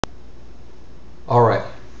Alright,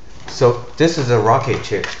 so this is a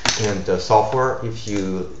Rockchip and the software. If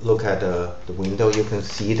you look at the window, you can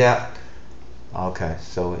see that. Okay,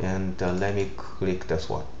 so and let me click this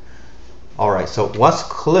one. Alright, so once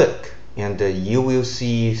click and you will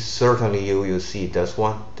see, certainly you will see this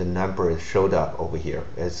one. The number is showed up over here.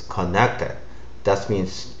 It's connected. That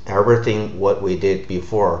means everything what we did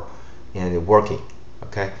before and working.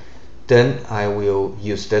 Okay, then I will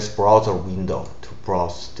use this browser window to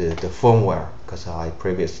browse the firmware because I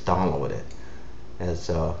previously downloaded as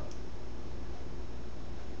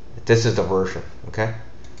this is the version. Okay,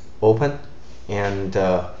 open and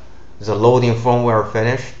the loading firmware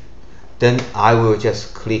finished. Then I will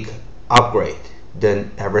just click upgrade.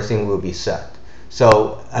 Then everything will be set.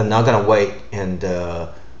 So I'm not gonna wait and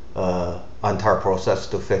entire process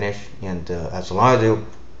to finish. And as long as you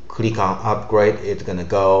click on upgrade, it's gonna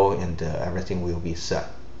go and everything will be set.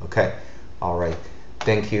 Okay. All right.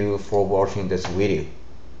 Thank you for watching this video.